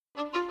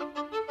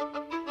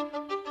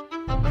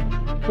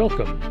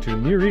Welcome to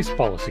Near East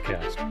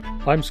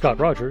PolicyCast. I'm Scott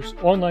Rogers,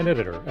 online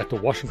editor at the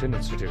Washington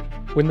Institute.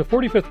 When the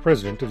 45th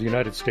President of the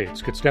United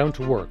States gets down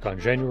to work on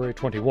January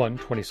 21,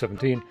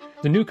 2017,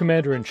 the new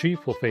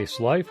Commander-in-Chief will face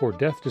life or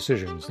death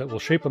decisions that will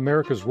shape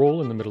America's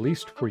role in the Middle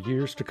East for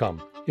years to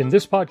come. In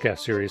this podcast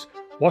series,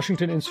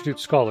 Washington Institute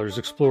scholars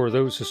explore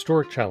those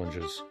historic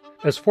challenges.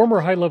 As former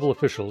high-level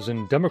officials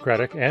in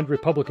Democratic and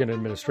Republican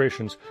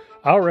administrations,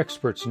 our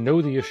experts know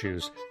the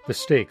issues, the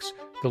stakes,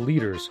 the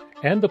leaders,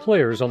 and the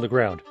players on the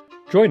ground.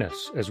 Join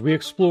us as we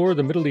explore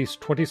the Middle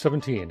East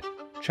 2017,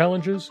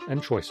 challenges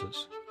and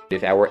choices.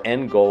 If our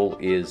end goal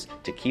is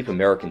to keep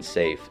Americans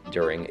safe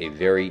during a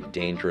very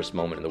dangerous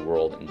moment in the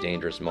world and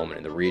dangerous moment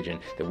in the region,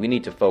 then we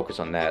need to focus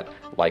on that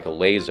like a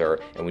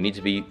laser, and we need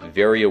to be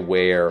very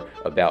aware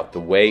about the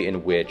way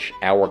in which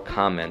our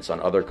comments on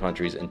other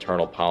countries'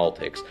 internal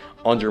politics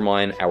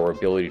undermine our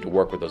ability to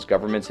work with those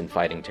governments in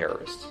fighting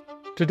terrorists.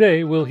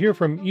 Today, we'll hear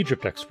from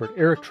Egypt expert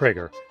Eric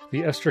Traeger,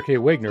 the Esther K.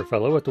 Wagner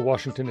Fellow at the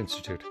Washington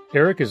Institute.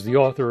 Eric is the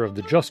author of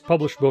the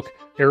just-published book,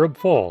 Arab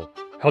Fall: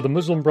 How the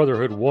Muslim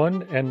Brotherhood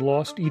Won and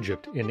Lost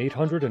Egypt in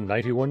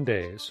 891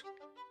 Days.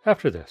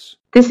 After this.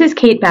 This is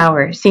Kate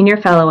Bauer, Senior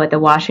Fellow at the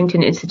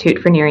Washington Institute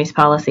for Near East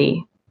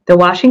Policy. The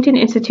Washington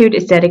Institute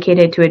is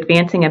dedicated to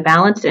advancing a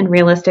balanced and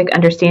realistic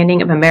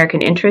understanding of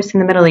American interests in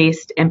the Middle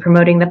East and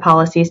promoting the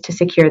policies to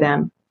secure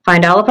them.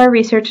 Find all of our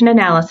research and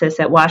analysis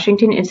at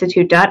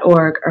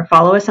washingtoninstitute.org or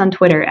follow us on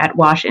Twitter at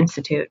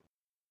WashInstitute.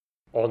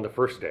 On the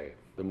first day,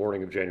 the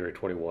morning of January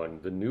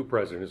 21, the new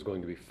president is going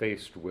to be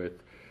faced with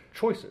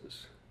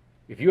choices.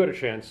 If you had a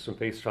chance, some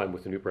FaceTime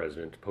with the new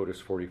president,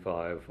 POTUS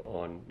 45,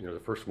 on the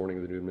first morning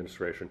of the new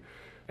administration,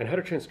 and had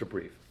a chance to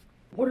brief,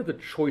 what are the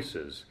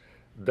choices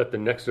that the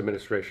next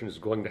administration is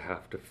going to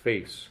have to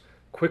face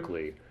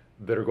quickly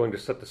that are going to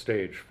set the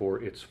stage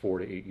for its 4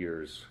 to 8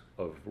 years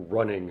of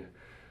running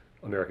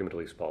American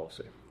Middle East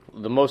policy?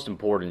 The most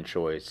important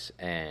choice,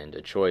 and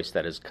a choice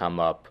that has come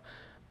up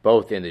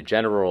both in the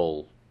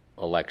general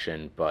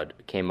election but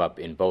came up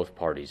in both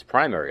parties'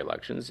 primary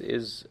elections,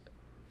 is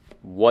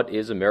what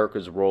is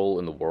America's role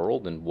in the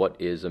world and what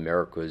is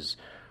America's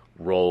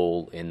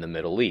role in the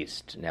Middle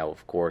East. Now,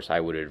 of course, I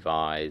would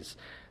advise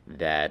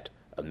that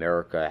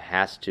America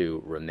has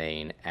to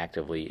remain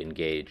actively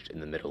engaged in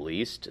the Middle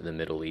East. The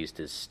Middle East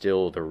is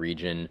still the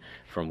region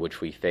from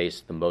which we face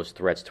the most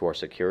threats to our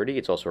security.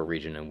 It's also a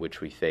region in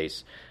which we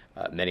face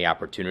many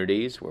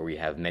opportunities, where we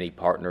have many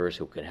partners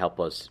who can help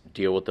us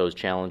deal with those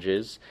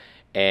challenges.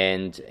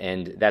 And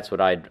that's what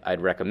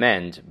I'd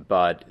recommend.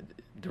 But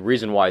the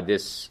reason why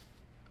this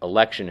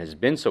election has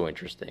been so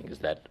interesting is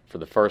that for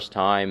the first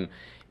time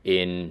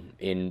in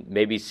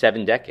maybe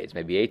 7 decades,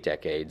 maybe 8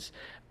 decades,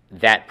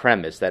 that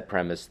premise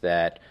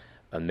that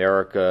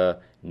America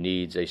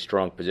needs a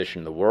strong position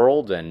in the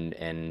world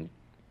and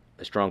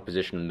a strong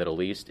position in the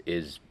Middle East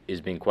is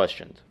being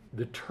questioned.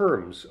 The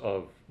terms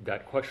of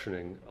that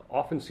questioning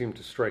often seem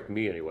to strike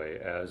me, anyway,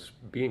 as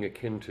being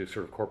akin to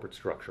sort of corporate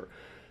structure.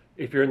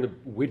 If you're in the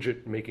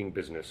widget-making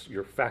business,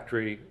 your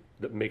factory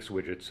that makes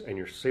widgets and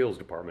your sales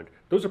department,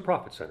 those are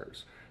profit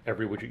centers.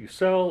 Every widget you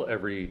sell,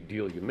 every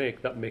deal you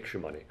make, that makes you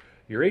money.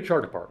 Your HR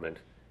department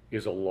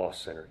is a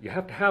loss center. You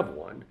have to have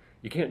one.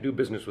 You can't do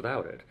business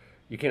without it.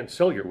 You can't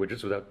sell your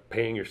widgets without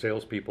paying your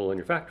salespeople and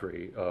your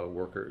factory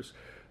workers.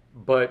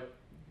 But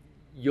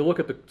you look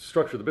at the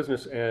structure of the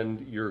business,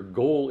 and your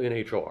goal in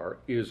HR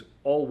is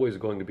always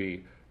going to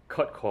be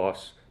cut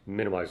costs,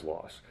 minimize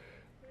loss.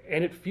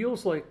 And it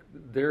feels like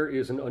there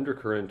is an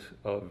undercurrent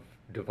of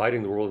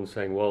dividing the world and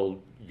saying, well,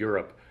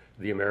 Europe,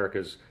 the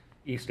Americas,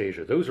 East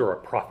Asia, those are our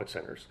profit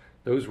centers.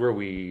 Those where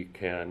we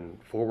can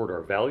forward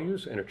our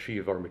values and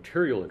achieve our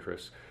material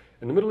interests.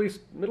 And the Middle East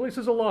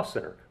is a loss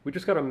center. We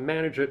just got to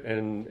manage it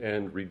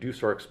and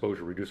reduce our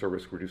exposure, reduce our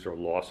risk, reduce our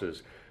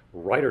losses,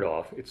 write it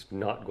off. It's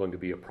not going to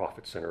be a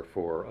profit center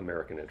for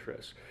American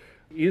interests.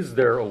 Is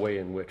there a way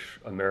in which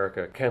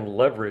America can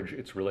leverage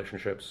its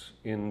relationships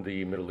in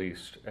the Middle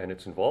East and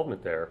its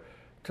involvement there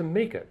to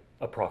make it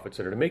a profit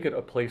center, to make it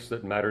a place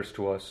that matters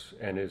to us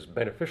and is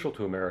beneficial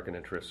to American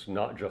interests,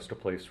 not just a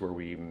place where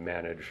we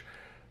manage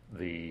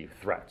the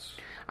threats?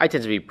 I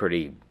tend to be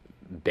pretty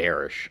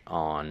bearish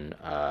on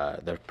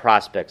the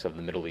prospects of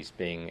the Middle East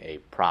being a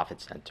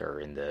profit center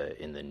in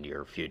the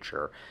near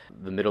future.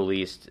 The Middle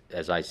East,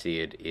 as I see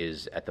it,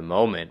 is at the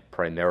moment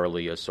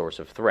primarily a source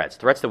of threats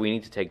that we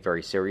need to take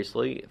very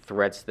seriously,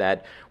 threats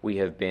that we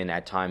have been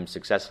at times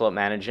successful at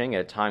managing,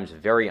 at times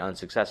very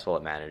unsuccessful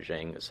at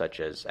managing, such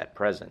as at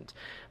present.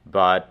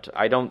 But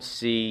I don't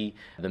see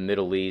the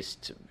Middle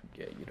East,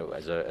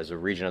 as a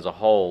region as a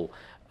whole,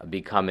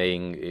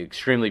 becoming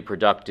extremely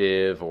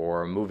productive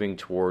or moving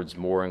towards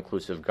more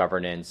inclusive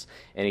governance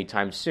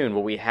anytime soon.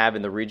 What we have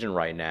in the region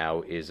right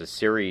now is a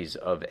series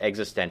of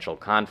existential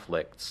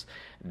conflicts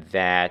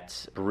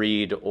that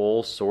breed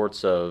all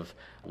sorts of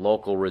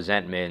local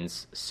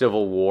resentments,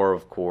 civil war,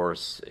 of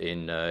course,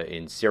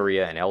 in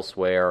Syria and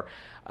elsewhere,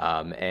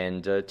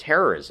 and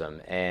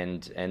terrorism.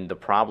 And the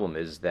problem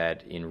is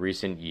that in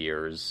recent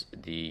years,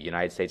 the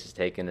United States has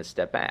taken a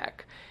step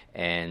back.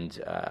 And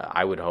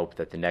I would hope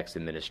that the next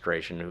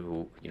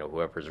administration,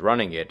 whoever's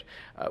running it,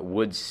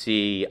 would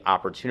see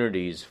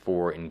opportunities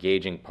for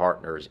engaging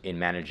partners in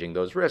managing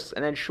those risks.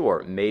 And then,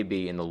 sure,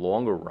 maybe in the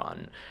longer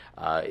run,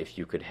 if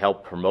you could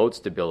help promote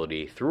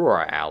stability through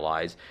our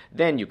allies,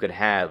 then you could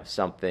have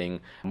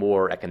something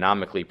more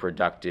economically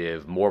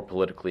productive, more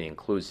politically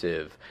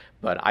inclusive.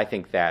 But I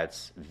think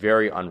that's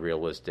very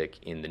unrealistic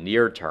in the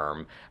near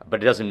term,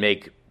 but it doesn't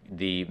make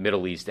the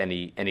Middle East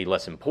any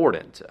less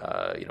important.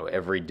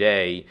 Every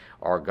day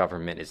our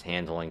government is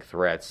handling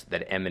threats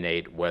that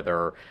emanate,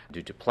 whether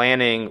due to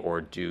planning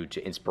or due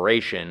to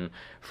inspiration,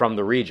 from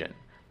the region.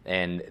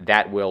 And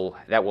that will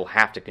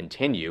have to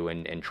continue,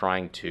 and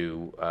trying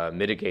to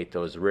mitigate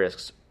those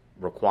risks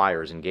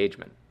requires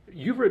engagement.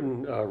 You've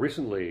written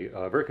recently,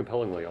 very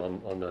compellingly,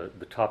 on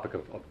the topic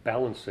of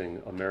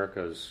balancing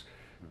America's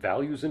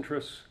values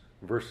interests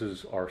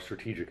versus our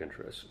strategic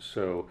interests.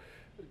 So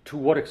to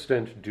what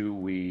extent do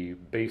we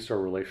base our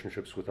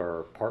relationships with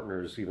our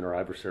partners, even our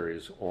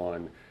adversaries,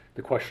 on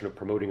the question of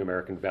promoting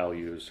American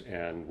values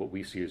and what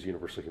we see as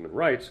universal human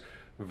rights,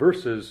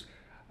 versus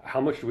how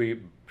much do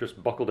we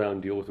just buckle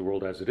down, deal with the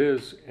world as it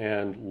is,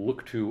 and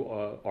look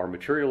to our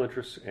material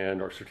interests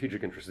and our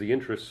strategic interests, the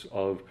interests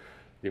of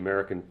the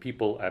American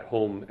people at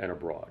home and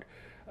abroad?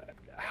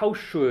 How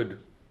should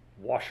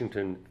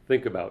Washington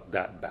think about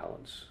that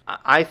balance?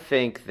 I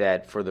think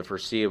that for the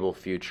foreseeable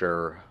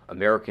future,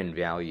 American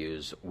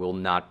values will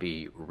not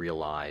be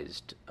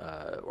realized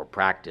or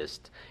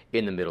practiced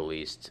in the Middle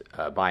East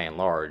by and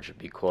large,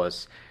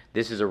 because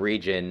this is a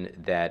region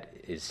that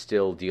is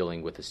still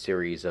dealing with a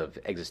series of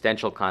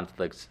existential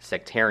conflicts,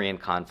 sectarian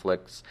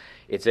conflicts.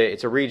 It's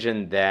a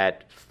region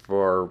that,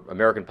 for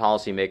American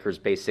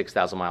policymakers based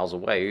 6,000 miles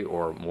away,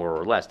 or more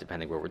or less,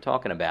 depending where we're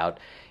talking about,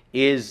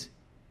 is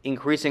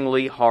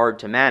increasingly hard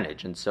to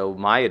manage. And so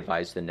my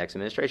advice to the next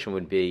administration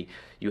would be,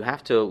 you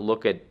have to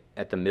look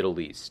at the Middle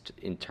East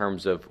in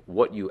terms of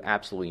what you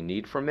absolutely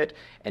need from it,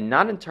 and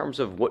not in terms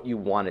of what you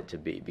want it to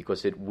be,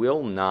 because it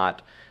will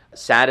not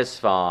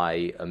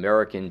satisfy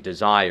American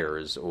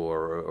desires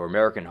or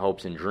American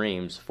hopes and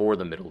dreams for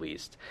the Middle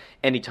East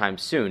anytime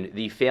soon.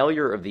 The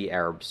failure of the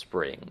Arab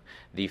Spring,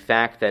 the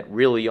fact that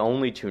really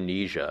only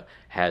Tunisia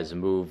has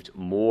moved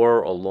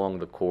more along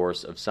the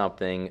course of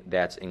something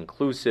that's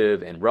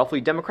inclusive and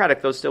roughly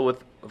democratic, though still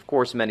with, of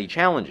course, many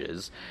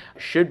challenges,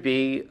 should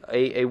be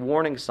a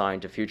warning sign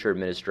to future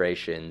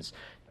administrations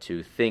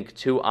to think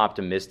too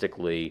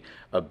optimistically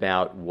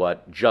about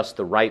what just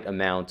the right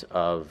amount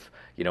of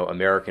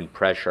American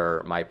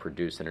pressure might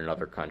produce in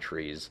another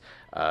country's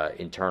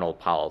internal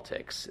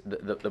politics.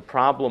 The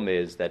problem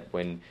is that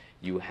when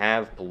you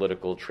have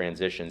political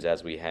transitions,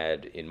 as we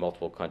had in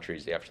multiple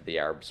countries after the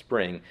Arab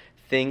Spring,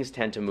 things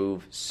tend to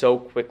move so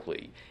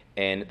quickly,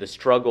 and the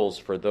struggles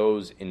for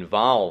those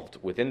involved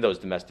within those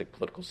domestic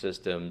political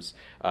systems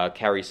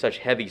carry such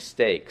heavy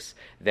stakes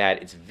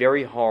that it's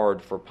very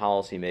hard for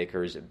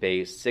policymakers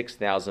based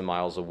 6,000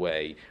 miles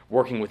away,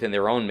 working within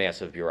their own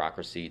massive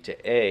bureaucracy,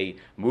 to A,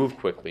 move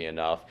quickly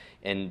enough,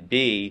 and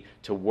B,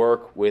 to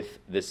work with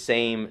the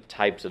same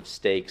types of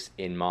stakes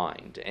in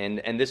mind.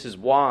 And this is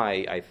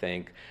why I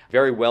think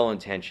very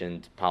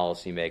well-intentioned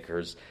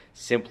policymakers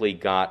simply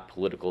got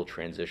political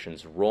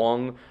transitions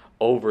wrong,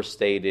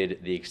 overstated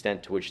the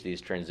extent to which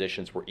these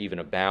transitions were even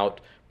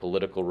about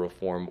political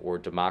reform or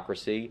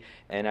democracy,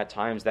 and at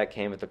times that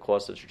came at the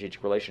cost of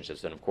strategic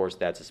relationships. And of course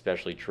that's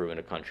especially true in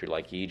a country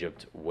like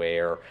Egypt,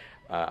 where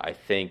I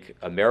think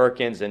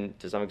Americans, and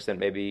to some extent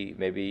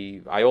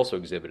maybe I also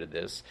exhibited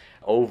this,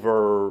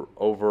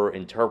 over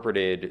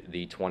interpreted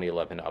the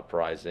 2011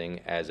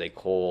 uprising as a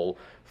call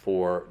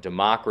for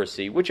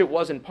democracy, which it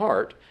was in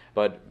part,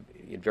 but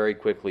it very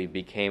quickly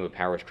became a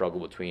power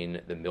struggle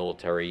between the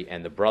military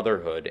and the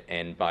Brotherhood,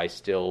 and by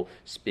still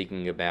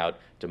speaking about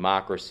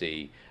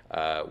democracy,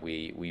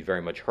 we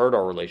very much hurt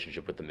our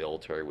relationship with the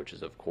military, which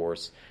is, of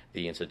course,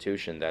 the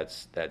institution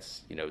that's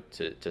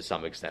to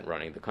some extent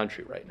running the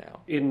country right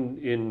now.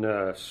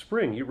 In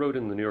spring, you wrote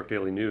in the New York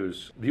Daily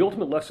News, the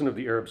ultimate lesson of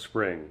the Arab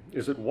Spring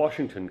is that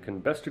Washington can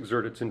best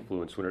exert its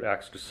influence when it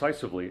acts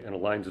decisively and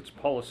aligns its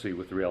policy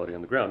with the reality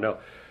on the ground. Now,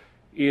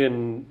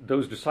 in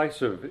those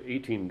decisive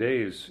 18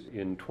 days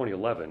in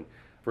 2011,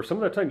 for some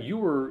of that time, you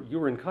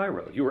were in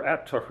Cairo. You were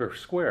at Tahrir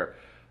Square.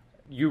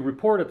 You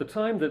report at the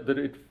time that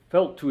it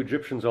felt to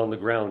Egyptians on the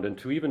ground and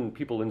to even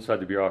people inside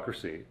the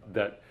bureaucracy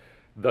that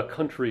the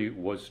country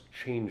was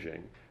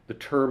changing. The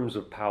terms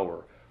of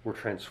power were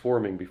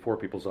transforming before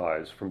people's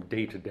eyes from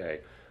day to day.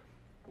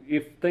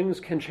 If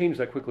things can change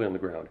that quickly on the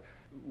ground,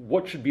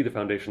 what should be the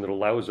foundation that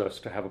allows us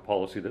to have a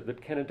policy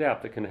that can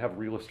adapt, that can have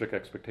realistic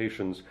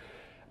expectations,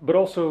 but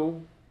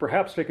also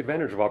perhaps take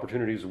advantage of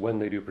opportunities when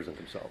they do present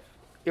themselves?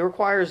 It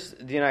requires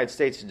the United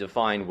States to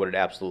define what it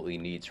absolutely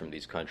needs from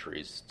these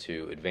countries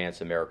to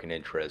advance American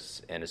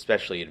interests, and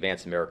especially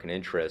advance American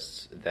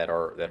interests that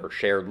are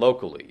shared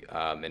locally.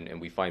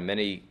 And we find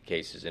many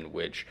cases in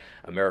which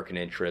American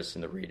interests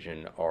in the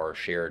region are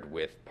shared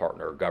with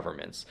partner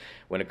governments.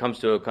 When it comes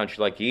to a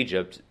country like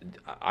Egypt,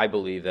 I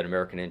believe that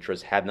American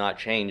interests have not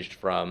changed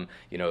from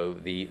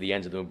the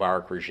ends of the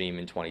Mubarak regime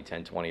in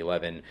 2010,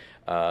 2011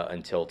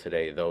 until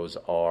today. Those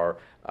are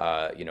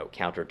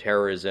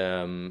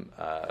counterterrorism,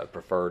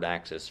 preferred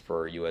access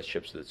for U.S.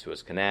 ships to the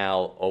Suez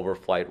Canal,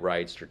 overflight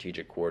rights,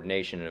 strategic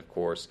coordination, and of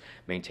course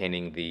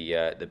maintaining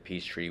the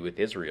peace treaty with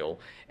Israel.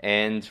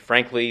 And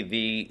frankly,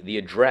 the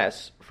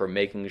address for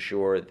making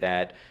sure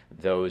that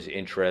those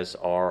interests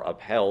are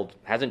upheld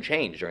hasn't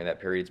changed during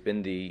that period. It's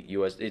been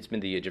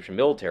the Egyptian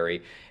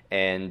military,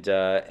 and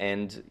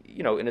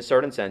in a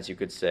certain sense, you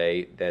could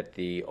say that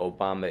the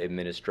Obama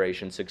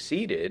administration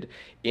succeeded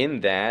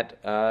in that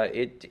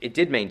it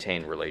did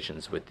maintain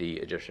relations with the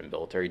Egyptian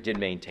military, it did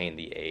maintain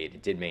the aid,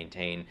 it did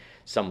maintain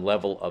some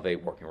level of a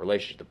working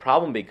relationship. The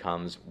problem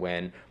becomes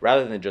when,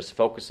 rather than just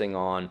focusing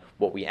on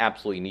what we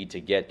absolutely need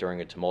to get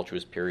during a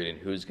tumultuous period and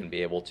who's going to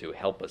be able to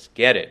help us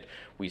get it,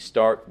 we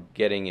start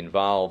getting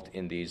involved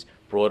in these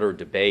broader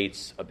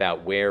debates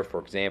about where,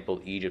 for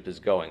example, Egypt is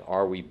going.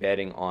 Are we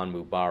betting on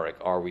Mubarak?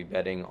 Are we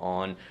betting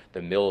on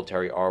the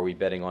military? Are we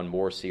betting on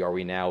Morsi? Are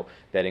we now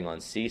betting on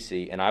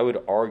Sisi? And I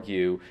would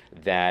argue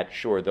that,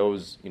 sure,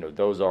 those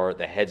are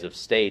the heads of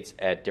states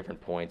at different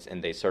points,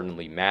 and they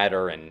certainly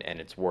matter, and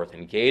it's worth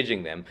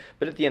engaging them.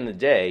 But at the end of the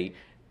day,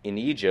 in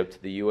Egypt,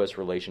 the U.S.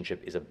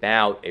 relationship is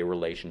about a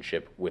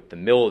relationship with the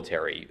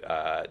military.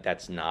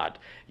 That's not,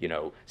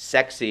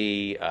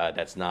 sexy.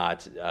 That's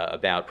not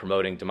about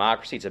promoting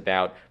democracy. It's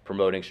about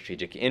promoting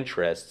strategic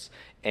interests.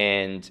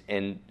 And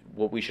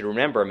what we should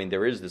remember,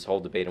 there is this whole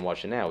debate in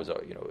Washington now,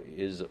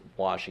 is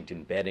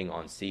Washington betting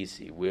on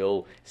Sisi?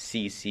 Will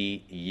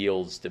Sisi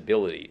yield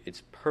stability?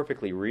 It's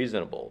perfectly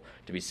reasonable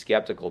to be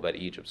skeptical about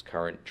Egypt's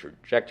current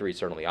trajectory.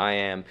 Certainly I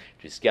am.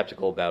 To be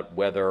skeptical about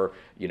whether,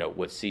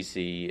 what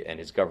Sisi and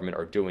his government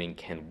are doing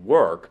can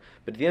work.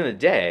 But at the end of the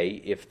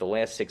day, if the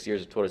last 6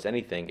 years have taught us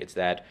anything, it's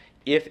that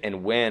if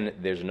and when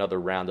there's another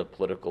round of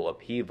political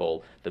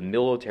upheaval, the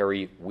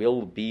military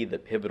will be the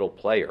pivotal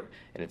player.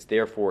 And it's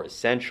therefore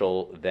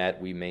essential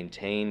that we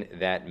maintain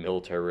that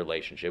military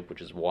relationship,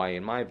 which is why,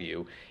 in my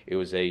view, it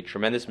was a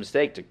tremendous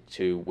mistake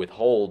to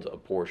withhold a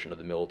portion of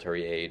the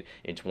military aid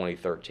in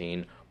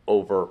 2013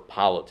 over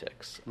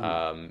politics.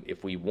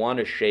 If we want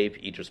to shape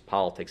Egypt's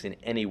politics in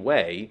any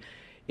way,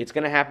 it's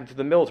going to happen through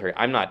the military.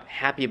 I'm not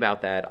happy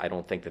about that. I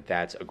don't think that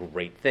that's a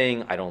great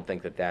thing. I don't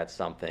think that that's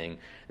something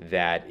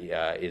that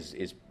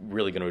is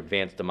really going to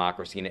advance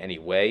democracy in any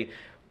way.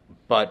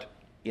 But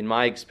in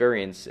my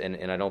experience,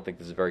 and I don't think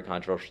this is a very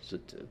controversial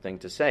thing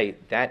to say,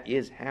 that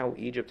is how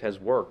Egypt has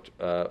worked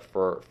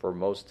for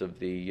most of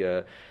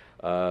the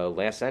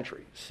last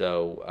century.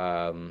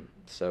 So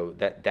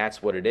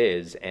that's what it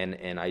is,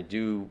 and I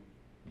do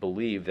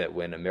believe that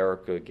when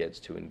America gets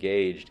too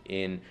engaged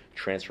in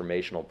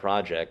transformational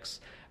projects,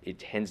 it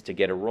tends to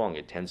get it wrong.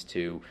 It tends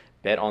to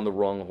bet on the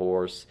wrong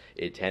horse.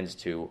 It tends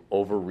to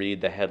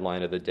overread the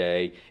headline of the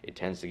day. It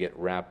tends to get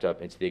wrapped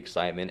up into the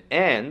excitement.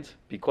 And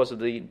because of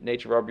the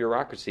nature of our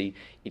bureaucracy,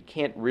 it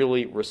can't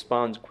really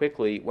respond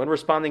quickly when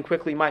responding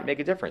quickly might make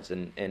a difference.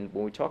 And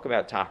when we talk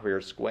about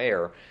Tahrir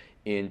Square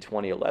in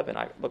 2011,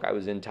 I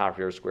was in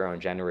Tahrir Square on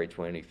January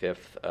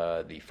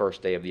 25th, the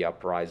first day of the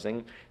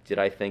uprising. Did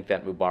I think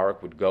that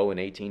Mubarak would go in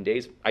 18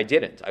 days? I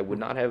didn't. I would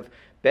not have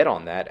bet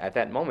on that at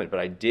that moment,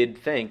 but I did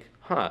think,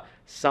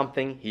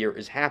 something here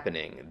is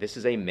happening. This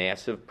is a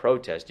massive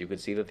protest. You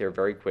could see that they're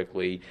very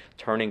quickly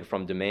turning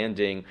from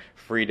demanding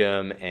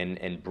freedom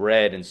and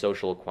bread and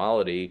social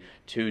equality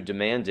to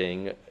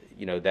demanding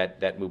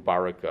that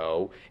Mubarak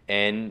go.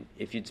 And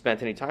if you'd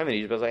spent any time in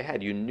Egypt, as I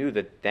had, you knew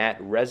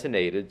that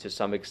resonated to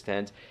some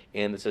extent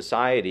in the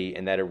society,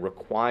 and that it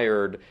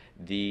required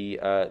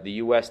the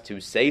U.S. to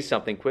say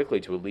something quickly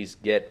to at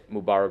least get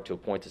Mubarak to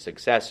appoint a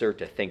successor,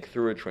 to think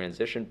through a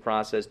transition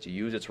process, to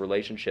use its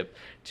relationship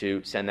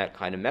to send that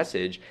kind of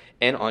message.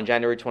 And on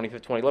January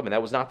 25th, 2011,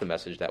 that was not the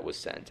message that was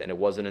sent. And it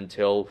wasn't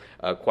until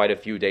quite a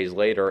few days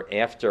later,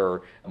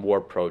 after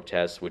more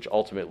protests, which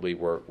ultimately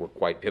were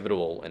quite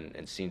pivotal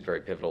and seemed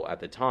very pivotal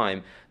at the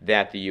time,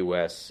 that the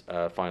U.S.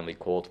 Finally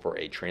called for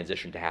a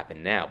transition to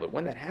happen now. But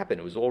when that happened,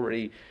 it was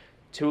already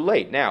too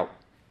late. Now,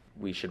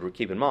 we should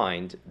keep in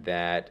mind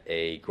that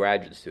a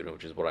graduate student,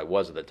 which is what I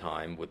was at the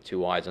time, with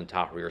two eyes on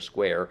Tahrir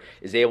Square,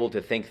 is able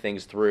to think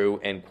things through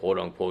and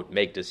quote-unquote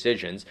make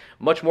decisions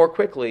much more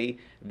quickly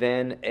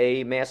than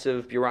a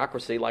massive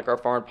bureaucracy like our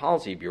foreign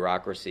policy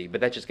bureaucracy.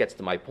 But that just gets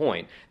to my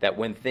point, that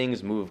when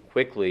things move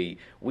quickly,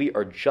 we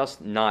are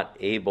just not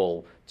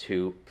able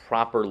to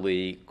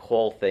properly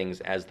call things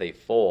as they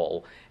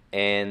fall.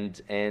 and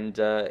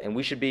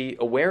we should be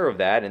aware of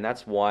that, and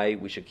that's why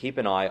we should keep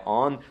an eye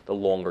on the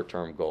longer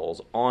term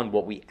goals, on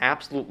what we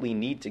absolutely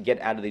need to get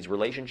out of these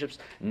relationships,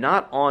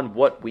 not on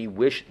what we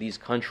wish these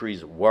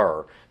countries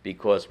were,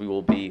 because we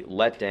will be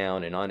let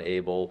down and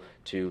unable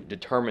to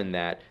determine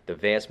that the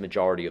vast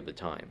majority of the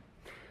time.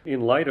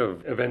 In light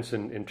of events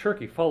in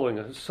Turkey following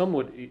a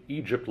somewhat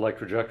Egypt-like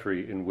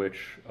trajectory in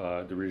which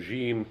the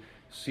regime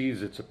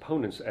sees its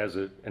opponents as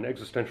an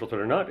existential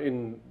threat, or not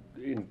in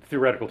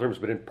theoretical terms,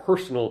 but in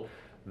personal,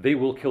 they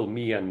will kill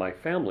me and my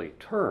family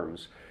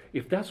terms,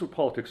 if that's what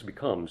politics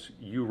becomes,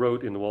 you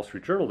wrote in the Wall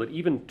Street Journal that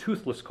even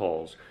toothless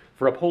calls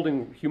for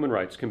upholding human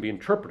rights can be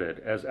interpreted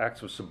as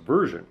acts of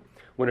subversion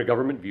when a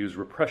government views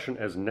repression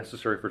as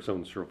necessary for its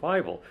own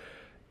survival.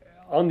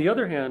 On the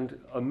other hand,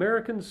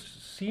 Americans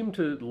seem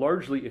to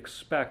largely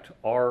expect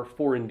our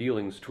foreign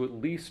dealings to at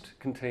least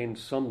contain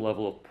some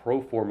level of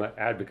pro forma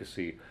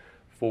advocacy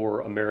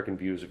for American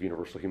views of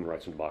universal human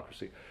rights and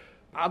democracy.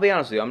 I'll be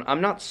honest with you, I'm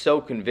not so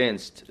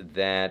convinced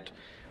that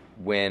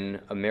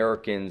when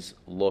Americans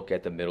look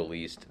at the Middle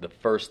East, the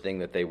first thing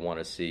that they want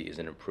to see is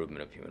an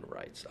improvement of human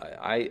rights.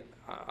 I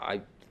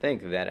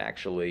think that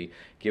actually,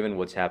 given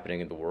what's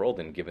happening in the world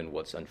and given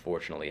what's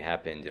unfortunately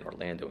happened in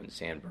Orlando and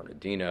San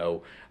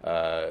Bernardino,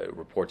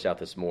 reports out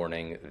this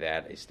morning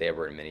that a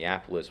stabber in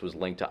Minneapolis was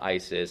linked to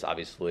ISIS.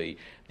 Obviously,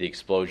 the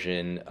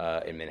explosion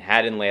in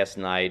Manhattan last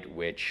night,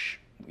 which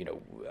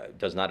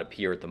does not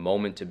appear at the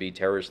moment to be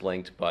terrorist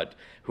linked, but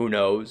who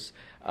knows?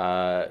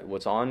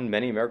 What's on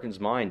many Americans'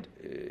 mind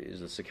is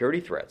the security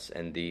threats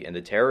and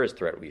the terrorist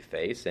threat we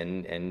face,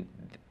 and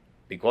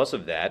because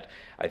of that,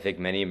 I think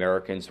many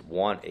Americans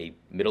want a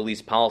Middle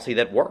East policy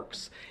that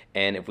works.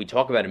 And if we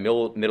talk about a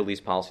Middle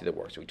East policy that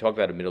works, we talk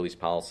about a Middle East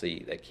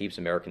policy that keeps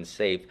Americans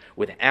safe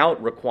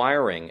without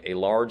requiring a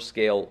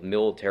large-scale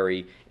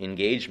military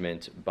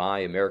engagement by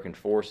American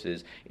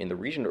forces in the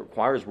region, it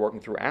requires working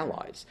through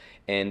allies.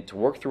 And to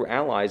work through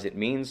allies, it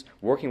means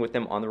working with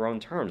them on their own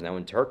terms. Now,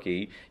 in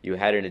Turkey, you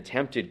had an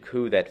attempted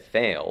coup that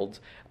failed.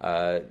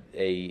 A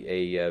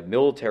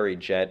military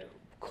jet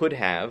could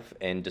have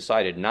and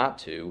decided not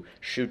to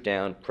shoot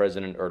down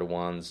President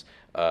Erdogan's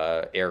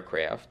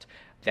aircraft.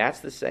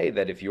 That's to say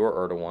that if you're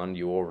Erdogan,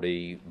 you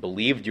already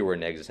believed you were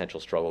in an existential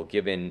struggle,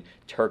 given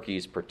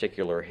Turkey's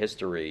particular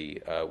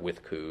history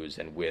with coups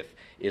and with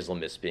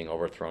Islamists being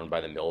overthrown by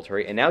the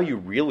military, and now you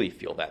really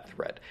feel that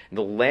threat. And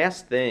the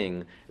last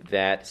thing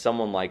that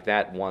someone like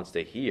that wants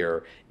to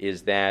hear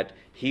is that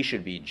he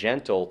should be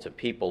gentle to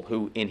people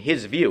who, in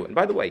his view, and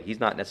by the way,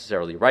 he's not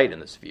necessarily right in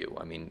this view.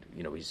 I mean,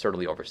 he's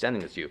certainly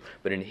overstanding this view,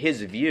 but in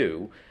his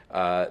view,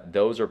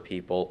 those are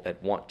people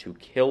that want to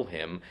kill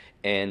him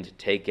and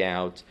take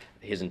out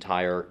his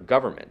entire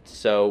government.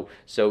 So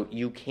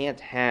you can't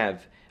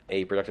have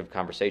a productive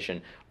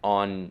conversation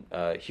on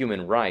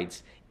human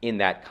rights in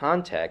that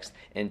context,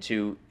 and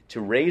to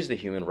raise the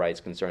human rights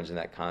concerns in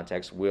that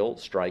context will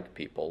strike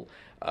people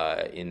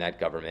in that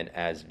government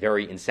as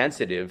very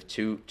insensitive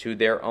to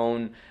their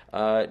own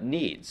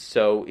needs.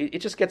 So it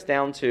just gets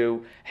down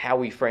to how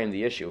we frame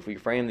the issue. If we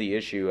frame the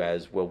issue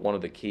as, well, one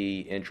of the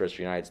key interests of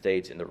the United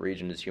States in the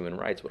region is human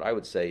rights, what I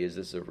would say is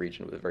this is a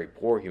region with a very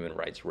poor human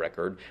rights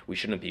record. We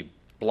shouldn't be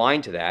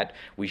blind to that.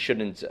 We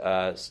shouldn't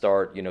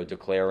start,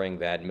 declaring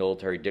that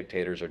military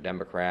dictators are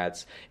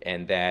Democrats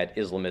and that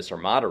Islamists are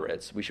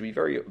moderates. We should be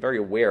very, very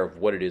aware of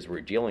what it is we're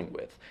dealing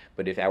with.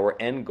 But if our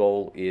end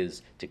goal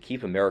is to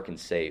keep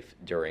Americans safe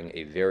during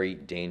a very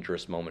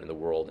dangerous moment in the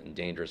world and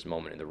dangerous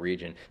moment in the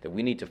region, then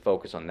we need to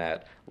focus on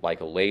that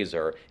like a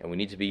laser, and we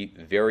need to be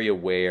very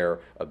aware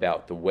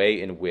about the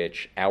way in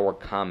which our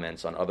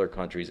comments on other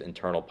countries'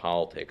 internal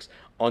politics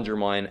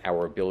undermine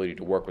our ability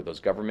to work with those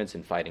governments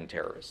in fighting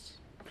terrorists.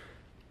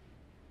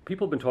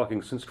 People have been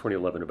talking since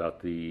 2011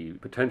 about the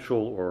potential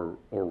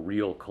or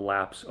real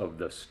collapse of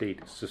the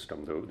state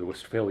system, the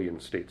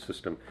Westphalian state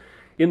system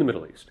in the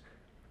Middle East.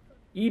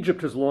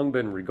 Egypt has long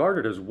been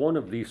regarded as one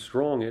of the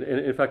strong, and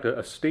in fact,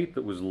 a state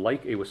that was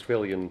like a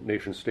Westphalian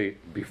nation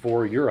state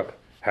before Europe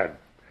had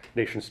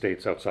nation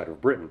states outside of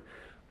Britain.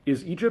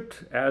 Is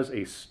Egypt as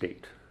a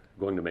state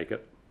going to make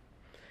it?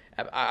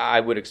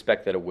 I would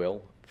expect that it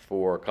will,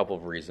 for a couple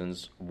of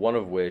reasons. One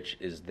of which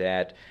is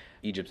that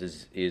Egypt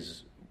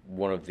is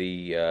one of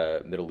the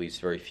Middle East's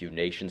very few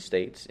nation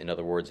states, in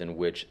other words, in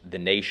which the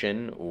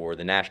nation or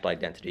the national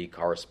identity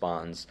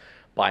corresponds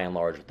by and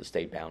large with the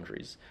state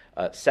boundaries.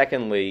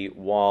 Secondly,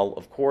 while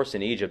of course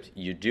in Egypt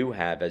you do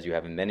have, as you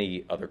have in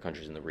many other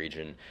countries in the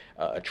region,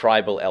 a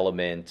tribal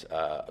element,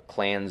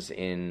 clans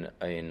in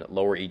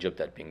Lower Egypt,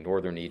 that being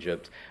Northern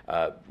Egypt,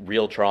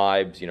 real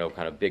tribes,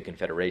 kind of big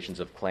confederations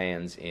of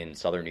clans in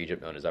Southern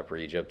Egypt known as Upper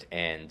Egypt,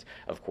 and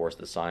of course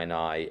the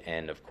Sinai,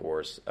 and of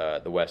course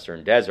the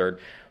Western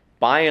Desert.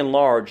 by and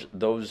large,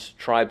 those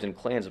tribes and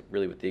clans,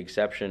 really with the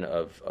exception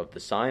of the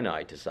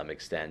Sinai to some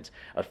extent,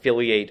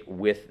 affiliate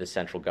with the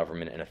central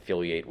government and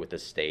affiliate with the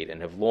state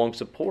and have long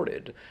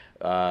supported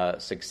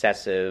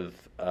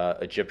successive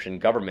Egyptian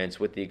governments,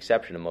 with the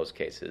exception in most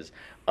cases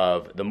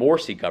of the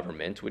Morsi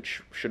government,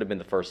 which should have been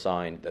the first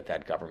sign that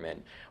that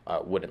government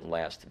wouldn't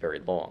last very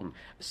long.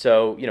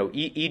 So,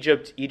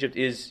 Egypt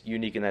is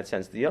unique in that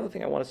sense. The other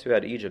thing I want to say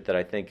about Egypt that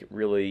I think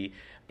really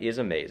is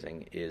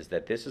amazing is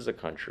that this is a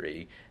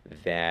country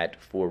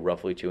that for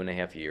roughly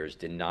 2.5 years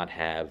did not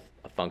have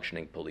a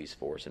functioning police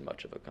force in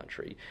much of the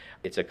country.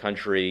 It's a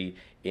country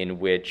in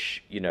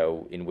which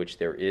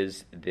there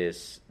is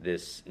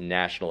this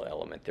national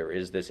element. There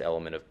is this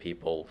element of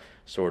people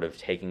sort of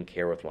taking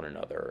care of one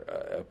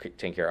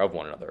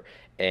another,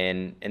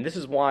 and this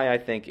is why I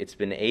think it's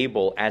been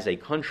able as a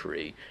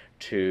country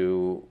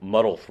to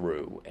muddle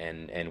through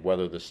and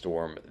weather the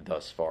storm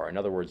thus far. In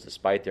other words,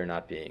 despite there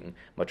not being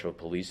much of a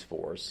police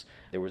force,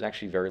 there was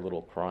actually very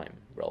little crime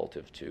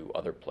relative to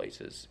other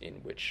places in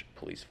which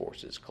police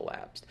forces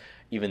collapsed.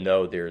 Even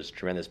though there's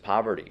tremendous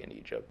poverty in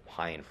Egypt,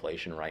 high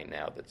inflation right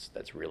now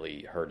that's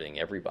really hurting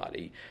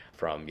everybody,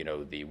 from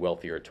the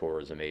wealthier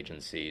tourism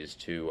agencies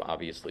to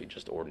obviously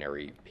just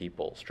ordinary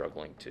people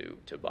struggling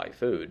to buy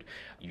food.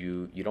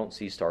 You don't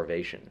see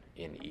starvation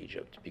in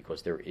Egypt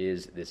because there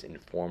is this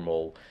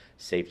informal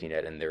safety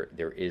net, and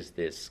there is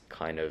this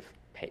kind of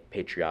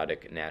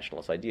patriotic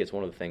nationalist idea. It's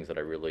one of the things that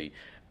I really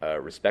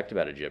respect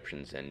about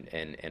Egyptians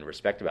and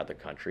respect about the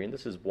country, and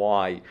this is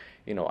why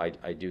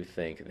I do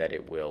think that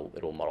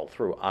it'll muddle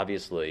through.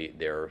 Obviously,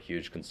 there are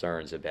huge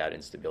concerns about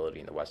instability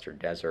in the Western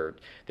Desert.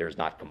 There's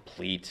not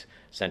complete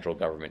central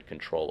government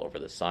control over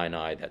the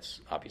Sinai.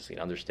 That's obviously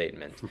an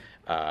understatement.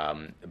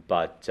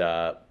 But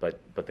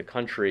the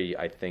country,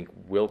 I think,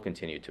 will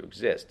continue to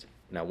exist.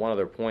 Now, one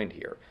other point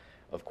here.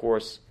 Of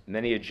course,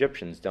 many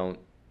Egyptians don't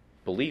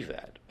believe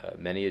that.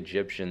 Many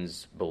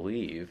Egyptians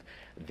believe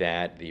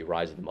that the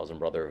rise of the Muslim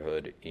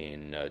Brotherhood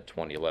in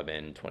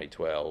 2011,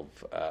 2012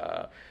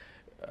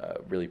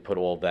 really put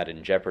all of that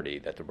in jeopardy,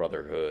 that the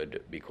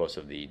Brotherhood, because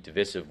of the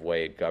divisive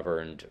way it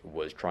governed,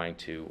 was trying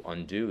to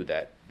undo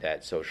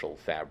that social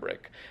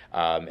fabric.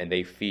 And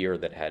they fear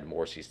that had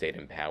Morsi stayed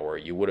in power,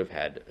 you would have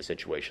had a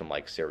situation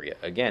like Syria.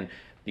 Again,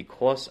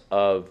 because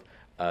of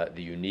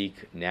the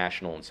unique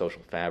national and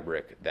social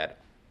fabric that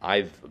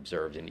I've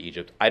observed in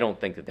Egypt, I don't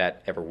think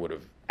that ever would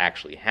have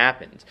actually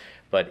happened.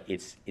 But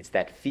it's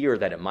that fear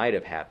that it might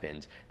have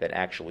happened that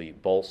actually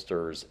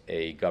bolsters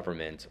a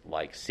government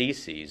like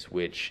Sisi's,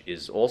 which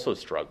is also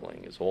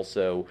struggling, is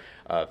also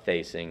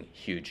facing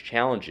huge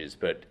challenges,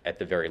 but at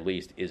the very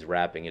least is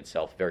wrapping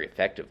itself very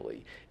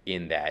effectively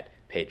in that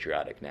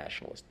patriotic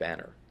nationalist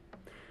banner.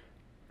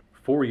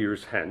 4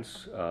 years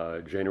hence,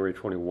 January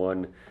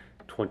 21,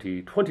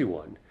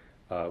 2021,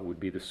 would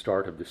be the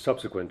start of the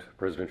subsequent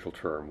presidential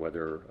term,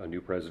 whether a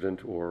new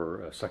president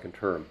or a second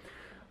term.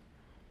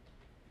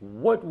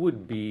 What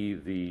would be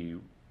the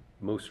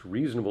most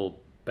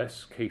reasonable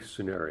best-case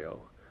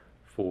scenario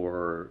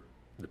for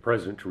the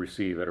president to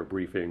receive at a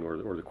briefing,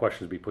 or the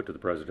questions be put to the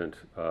president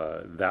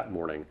that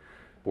morning,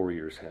 4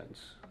 years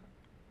hence?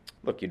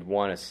 Look, you'd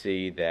want to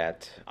see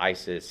that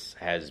ISIS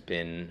has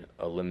been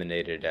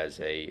eliminated as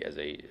a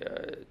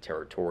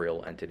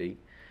territorial entity,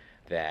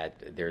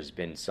 that there's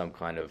been some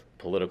kind of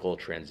political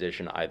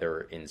transition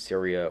either in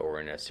Syria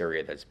or in a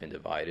Syria that's been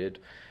divided,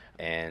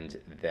 and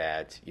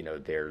that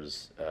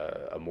there's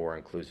a more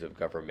inclusive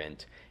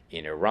government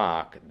in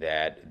Iraq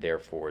that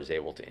therefore is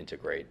able to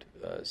integrate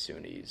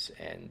Sunnis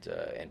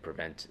and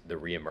prevent the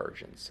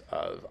reemergence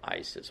of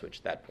ISIS, which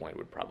at that point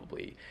would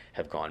probably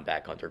have gone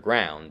back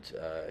underground,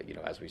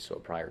 as we saw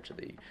prior to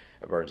the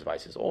emergence of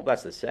ISIS. All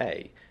that's to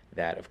say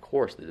that, of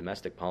course, the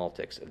domestic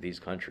politics of these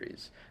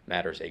countries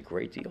matters a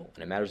great deal,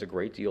 and it matters a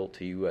great deal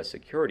to U.S.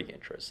 security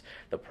interests.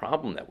 The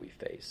problem that we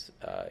face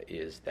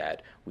is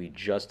that we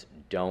just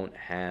don't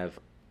have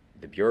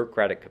the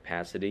bureaucratic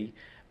capacity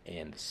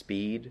and the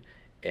speed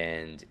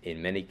and,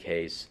 in many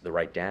cases, the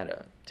right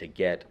data to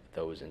get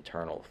those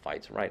internal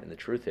fights right. And the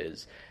truth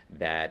is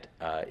that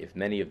if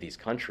many of these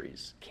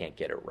countries can't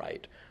get it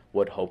right,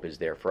 what hope is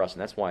there for us?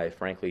 And that's why I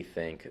frankly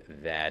think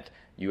that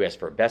U.S.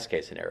 for a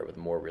best-case scenario, with a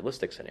more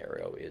realistic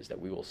scenario, is that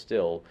we will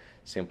still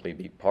simply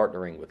be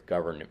partnering with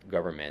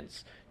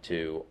governments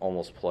to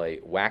almost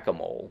play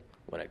whack-a-mole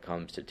when it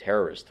comes to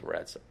terrorist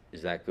threats.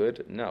 Is that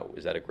good? No.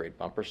 Is that a great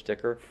bumper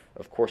sticker?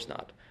 Of course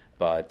not.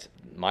 But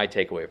my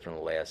takeaway from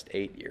the last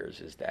 8 years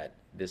is that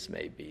this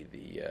may be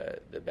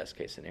the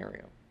best-case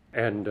scenario.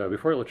 And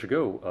before I let you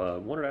go, I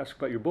wanted to ask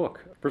about your book.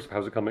 First,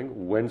 how's it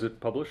coming? When's it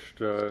published?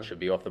 Should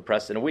be off the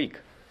press in a week.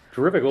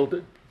 Terrific. Well,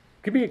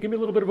 give me a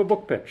little bit of a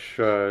book pitch.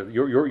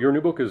 Your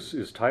new book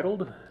is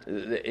titled?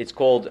 It's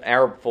called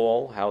Arab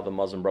Fall: How the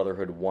Muslim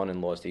Brotherhood Won and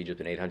Lost Egypt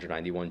in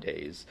 891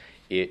 Days.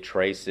 It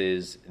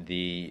traces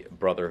the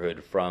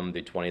Brotherhood from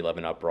the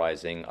 2011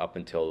 uprising up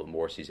until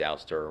Morsi's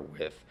ouster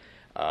with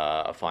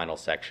a final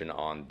section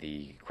on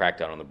the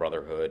crackdown on the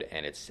Brotherhood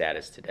and its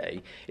status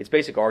today. Its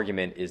basic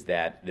argument is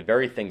that the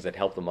very things that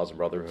helped the Muslim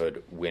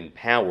Brotherhood win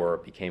power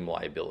became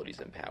liabilities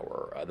in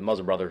power. The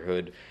Muslim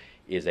Brotherhood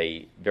is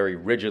a very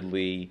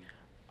rigidly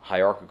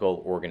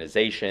hierarchical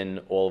organization.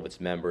 All of its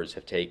members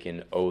have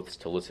taken oaths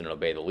to listen and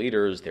obey the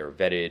leaders. They're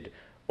vetted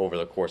over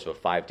the course of a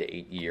 5 to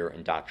 8 year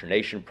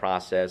indoctrination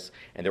process,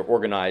 and they're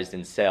organized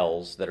in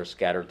cells that are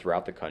scattered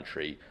throughout the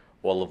country,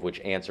 all of which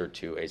answer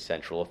to a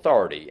central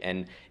authority.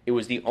 And it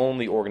was the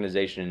only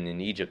organization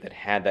in Egypt that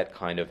had that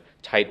kind of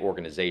tight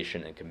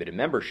organization and committed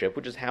membership,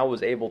 which is how it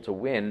was able to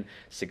win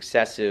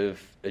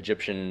successive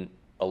Egyptian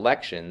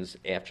elections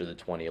after the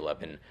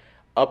 2011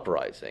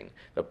 uprising.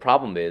 The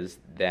problem is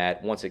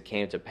that once it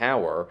came to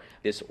power,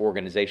 this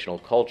organizational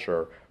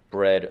culture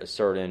bred a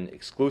certain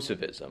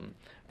exclusivism,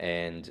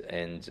 and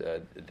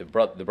the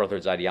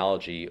Brotherhood's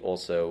ideology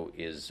also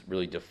is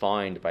really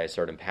defined by a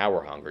certain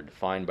power hunger,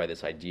 defined by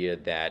this idea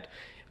that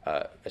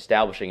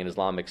establishing an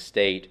Islamic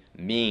state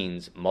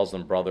means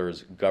Muslim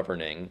brothers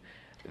governing,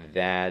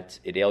 that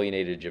it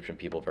alienated Egyptian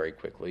people very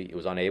quickly. It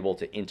was unable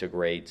to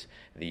integrate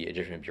the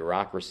Egyptian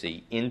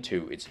bureaucracy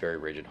into its very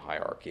rigid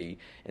hierarchy,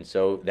 and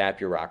so that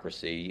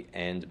bureaucracy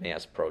and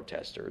mass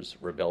protesters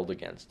rebelled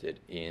against it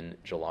in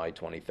July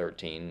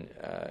 2013.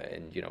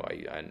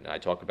 I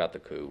talk about the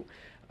coup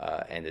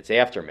and its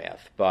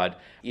aftermath, but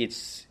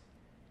it's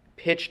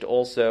pitched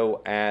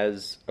also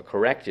as a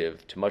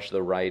corrective to much of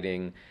the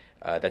writing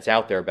that's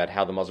out there about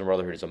how the Muslim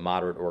Brotherhood is a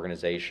moderate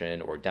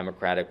organization or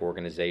democratic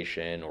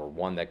organization or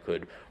one that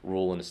could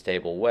rule in a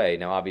stable way.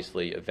 Now,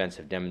 obviously, events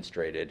have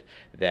demonstrated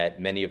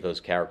that many of those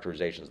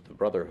characterizations of the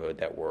Brotherhood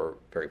that were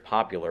very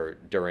popular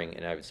during,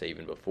 and I would say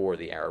even before,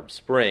 the Arab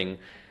Spring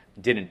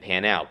didn't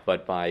pan out.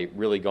 But by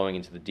really going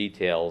into the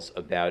details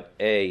about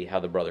A, how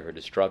the Brotherhood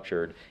is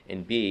structured,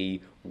 and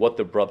B, what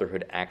the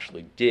Brotherhood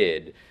actually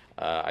did,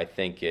 I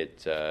think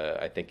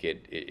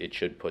it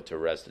should put to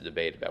rest a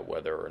debate about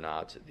whether or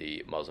not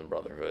the Muslim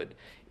Brotherhood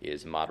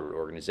is a moderate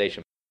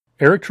organization.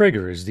 Eric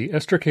Traeger is the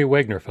Esther K.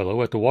 Wagner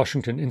Fellow at the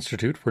Washington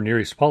Institute for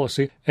Near East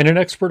Policy and an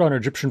expert on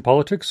Egyptian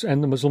politics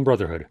and the Muslim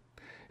Brotherhood.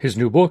 His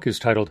new book is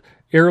titled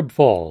Arab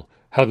Fall: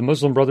 How the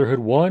Muslim Brotherhood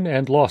Won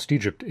and Lost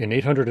Egypt in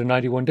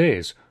 891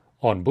 Days,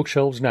 on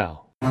bookshelves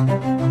now.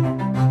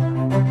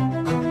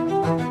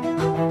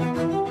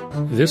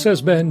 This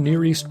has been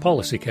Near East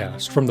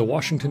PolicyCast from the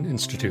Washington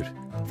Institute.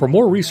 For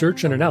more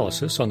research and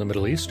analysis on the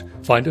Middle East,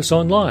 find us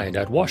online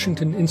at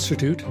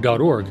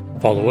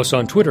washingtoninstitute.org, follow us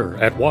on Twitter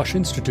at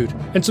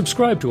WashInstitute, and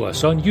subscribe to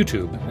us on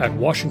YouTube at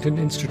Washington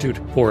Institute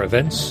for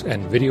events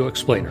and video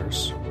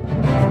explainers.